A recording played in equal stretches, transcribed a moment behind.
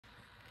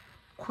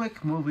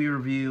quick movie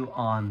review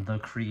on The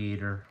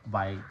Creator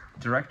by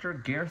director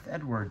Gareth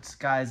Edwards.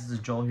 Guys, this is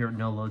Joel here at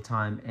No Load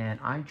Time, and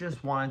I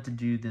just wanted to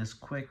do this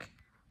quick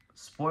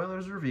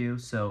spoilers review.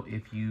 So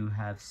if you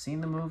have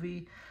seen the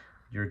movie,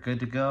 you're good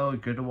to go, you're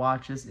good to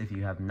watch this. If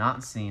you have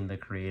not seen The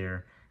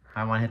Creator,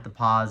 I want to hit the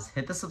pause,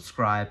 hit the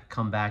subscribe,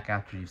 come back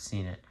after you've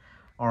seen it.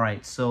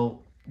 Alright, so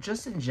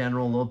just in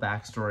general, a little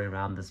backstory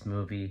around this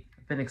movie.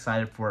 I've been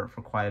excited for it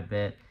for quite a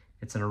bit.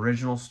 It's an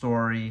original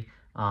story.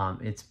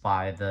 It's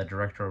by the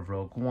director of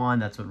Rogue One.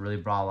 That's what really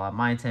brought a lot of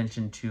my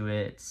attention to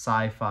it. It's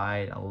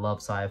sci-fi. I love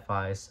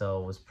sci-fi, so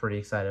was pretty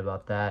excited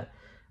about that.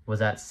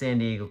 Was at San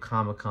Diego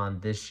Comic-Con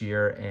this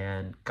year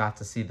and got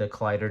to see the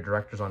Collider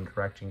Directors on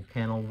Directing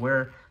panel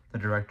where the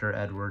director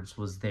Edwards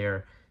was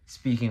there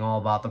speaking all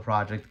about the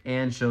project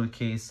and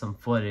showcased some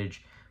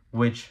footage,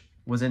 which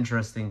was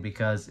interesting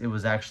because it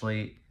was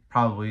actually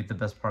probably the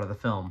best part of the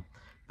film.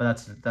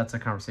 But that's a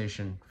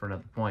conversation for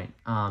another point.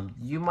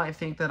 You might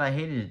think that I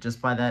hated it just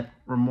by that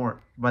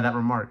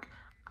remark.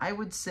 I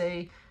would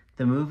say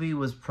the movie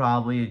was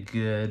probably a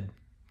good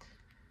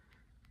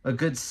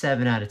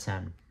 7 out of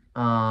 10.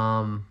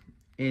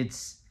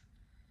 It's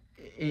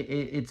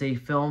a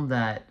film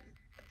that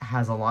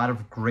has a lot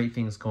of great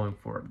things going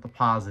for it. The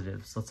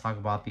positives. Let's talk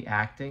about the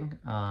acting.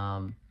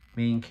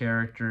 Main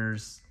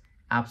characters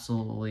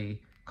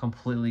absolutely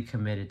completely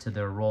committed to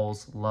their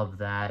roles. Love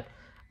that.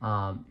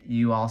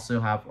 You also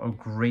have a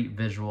great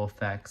visual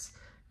effects,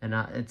 and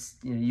it's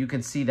you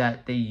can see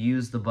that they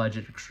use the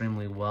budget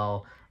extremely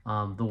well.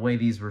 The way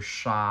these were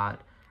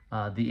shot,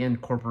 the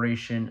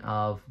incorporation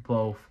of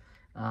both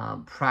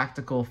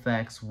practical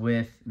effects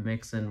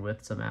mixing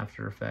with some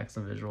After Effects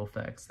and visual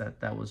effects,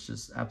 that was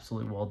just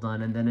absolutely well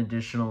done. And then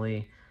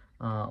additionally,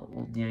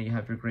 you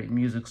have your great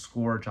music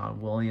score.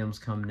 John Williams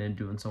coming in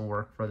doing some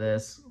work for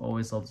this.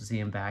 Always love to see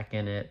him back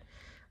in it.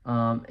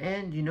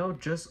 And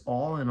just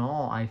all in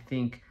all, I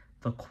think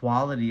the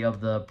quality of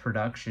the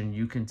production,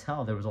 you can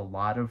tell there was a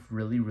lot of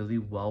really, really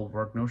well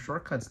worked, no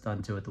shortcuts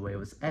done to it, the way it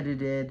was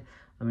edited.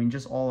 I mean,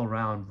 just all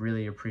around,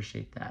 really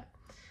appreciate that.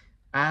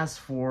 As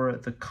for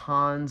the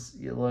cons,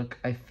 look,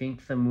 I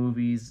think the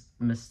movie's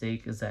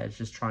mistake is that it's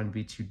just trying to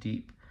be too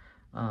deep.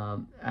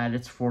 At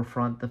its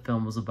forefront, the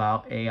film was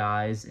about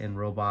AIs,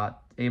 robots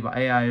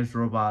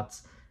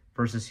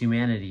versus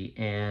humanity,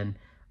 and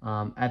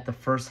at the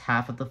first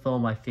half of the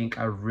film, I think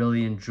I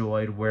really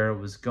enjoyed where it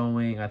was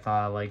going. I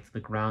thought I liked the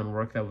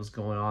groundwork that was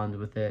going on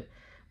with it.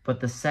 But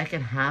the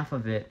second half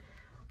of it,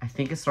 I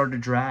think it started to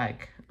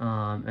drag.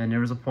 And there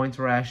was a point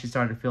where I actually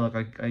started to feel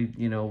like I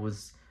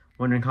was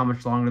wondering how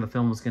much longer the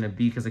film was going to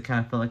be, because it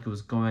kind of felt like it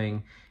was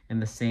going in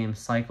the same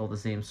cycle, the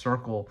same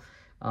circle.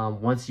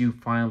 Once you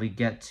finally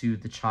get to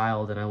the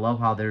child, and I love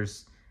how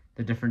there's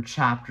the different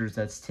chapters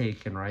that's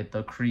taken, right?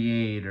 The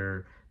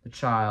creator, the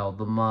child,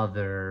 the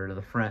mother,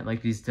 the friend,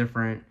 like these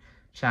different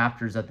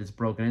chapters that it's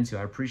broken into.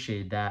 I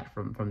appreciate that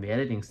from the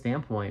editing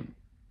standpoint.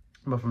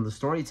 But from the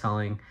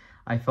storytelling,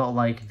 I felt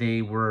like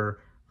they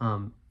were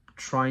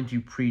trying to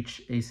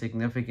preach a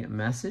significant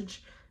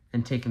message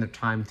and taking their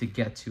time to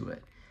get to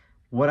it.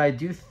 What I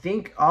do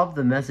think of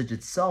the message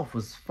itself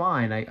was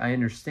fine. I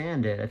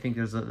understand it. I think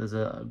there's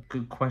a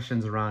good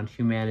questions around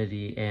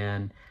humanity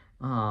and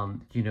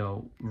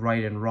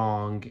right and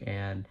wrong,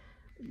 and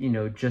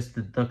just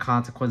the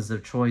consequences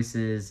of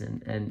choices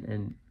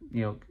and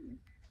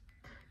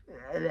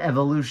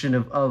evolution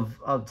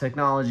of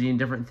technology and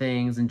different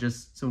things, and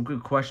just some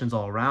good questions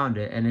all around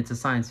it. And it's a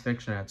science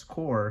fiction at its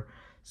core,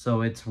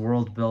 so it's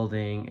world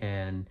building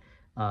and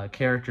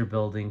character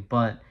building.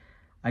 But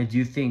I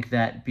do think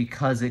that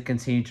because it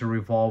continued to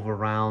revolve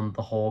around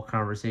the whole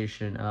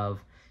conversation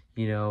of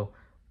the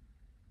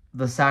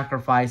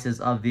sacrifices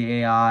of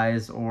the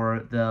AIs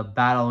or the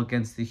battle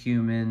against the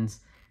humans,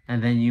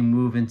 and then you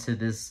move into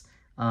this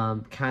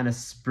kind of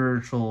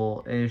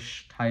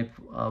spiritual-ish type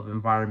of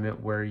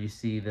environment where you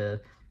see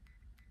the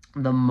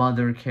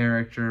mother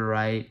character,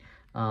 right?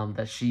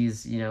 That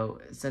she's,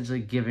 essentially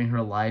giving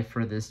her life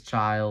for this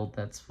child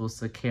that's supposed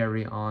to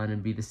carry on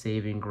and be the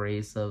saving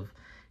grace of,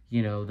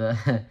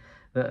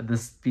 the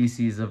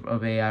species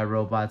of AI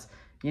robots.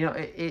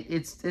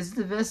 It's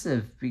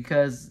divisive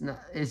because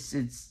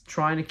it's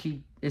trying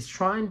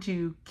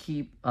to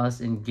keep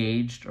us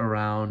engaged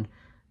around,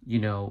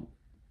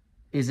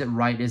 is it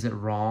right, is it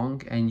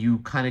wrong? And you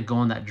kind of go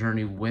on that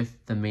journey with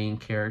the main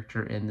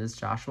character in this,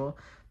 Joshua.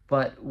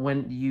 But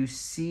when you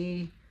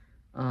see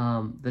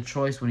the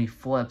choice when he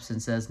flips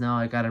and says, no,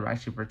 I gotta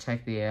actually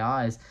protect the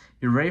AIs,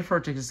 you're ready for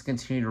it to just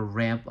continue to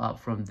ramp up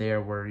from there,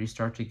 where you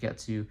start to get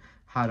to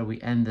how do we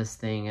end this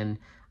thing. And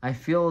I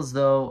feel as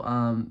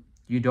though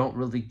you don't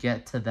really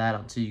get to that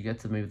until you get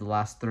to maybe the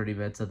last 30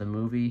 minutes of the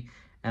movie.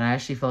 And I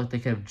actually felt like they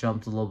could have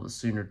jumped a little bit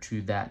sooner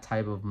to that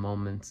type of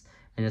moments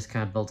and just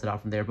kind of built it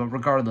out from there. But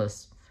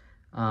regardless,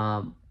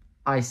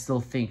 I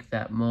still think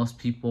that most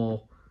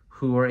people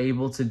who are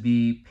able to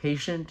be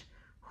patient,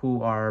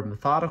 who are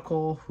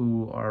methodical,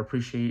 who are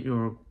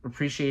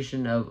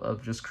appreciation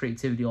of just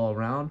creativity all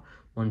around,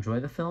 will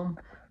enjoy the film.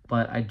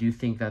 But I do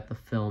think that the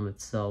film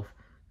itself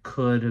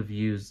could have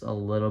used a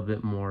little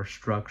bit more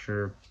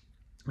structure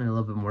and a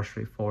little bit more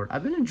straightforward.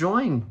 I've been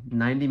enjoying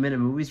 90-minute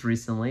movies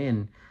recently,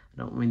 and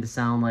I don't mean to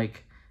sound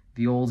like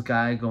the old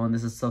guy going,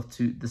 this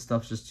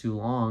stuff's just too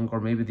long,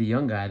 or maybe the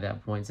young guy at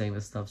that point saying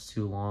this stuff's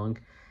too long,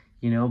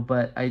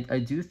 but I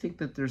do think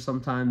that there's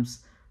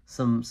sometimes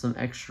some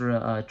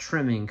extra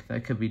trimming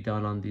that could be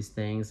done on these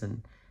things,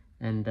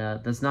 and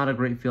that's not a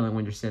great feeling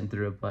when you're sitting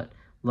through it. But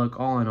look,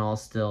 all in all,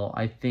 still,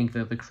 I think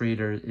that the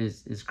creator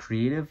is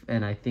creative,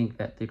 and I think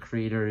that the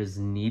creator is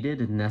needed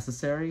and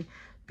necessary,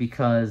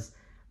 because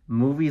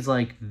movies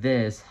like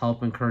this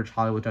help encourage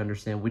Hollywood to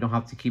understand we don't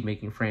have to keep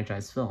making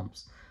franchise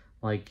films.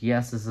 Like,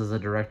 yes, this is a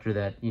director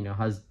that,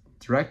 has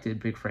directed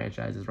big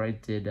franchises,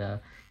 right? Did,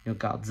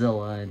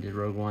 Godzilla and did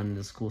Rogue One and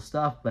this cool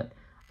stuff. But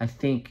I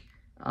think,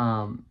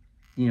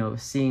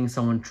 seeing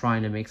someone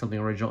trying to make something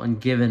original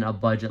and given a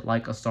budget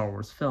like a Star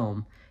Wars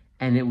film,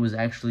 and it was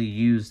actually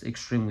used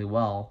extremely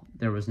well,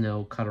 there was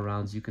no cut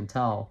arounds, you can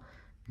tell.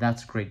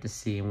 That's great to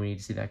see, and we need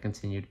to see that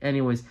continued.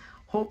 Anyways,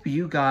 hope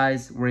you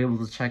guys were able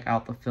to check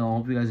out the film.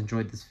 Hope you guys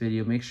enjoyed this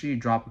video. Make sure you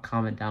drop a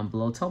comment down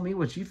below. Tell me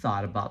what you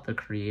thought about the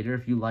creator.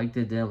 If you liked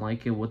it, didn't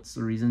like it, what's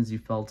the reasons you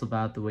felt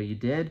about the way you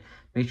did.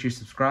 Make sure you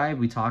subscribe.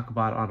 We talk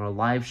about it on our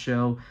live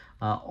show.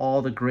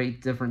 All the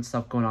great different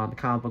stuff going on in the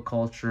comic book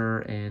culture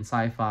and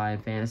sci-fi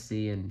and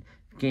fantasy and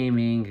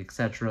gaming,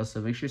 etc.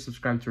 So make sure you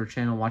subscribe to our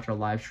channel, watch our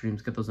live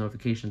streams, get those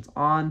notifications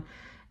on.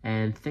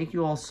 And thank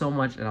you all so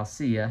much, and I'll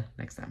see you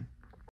next time.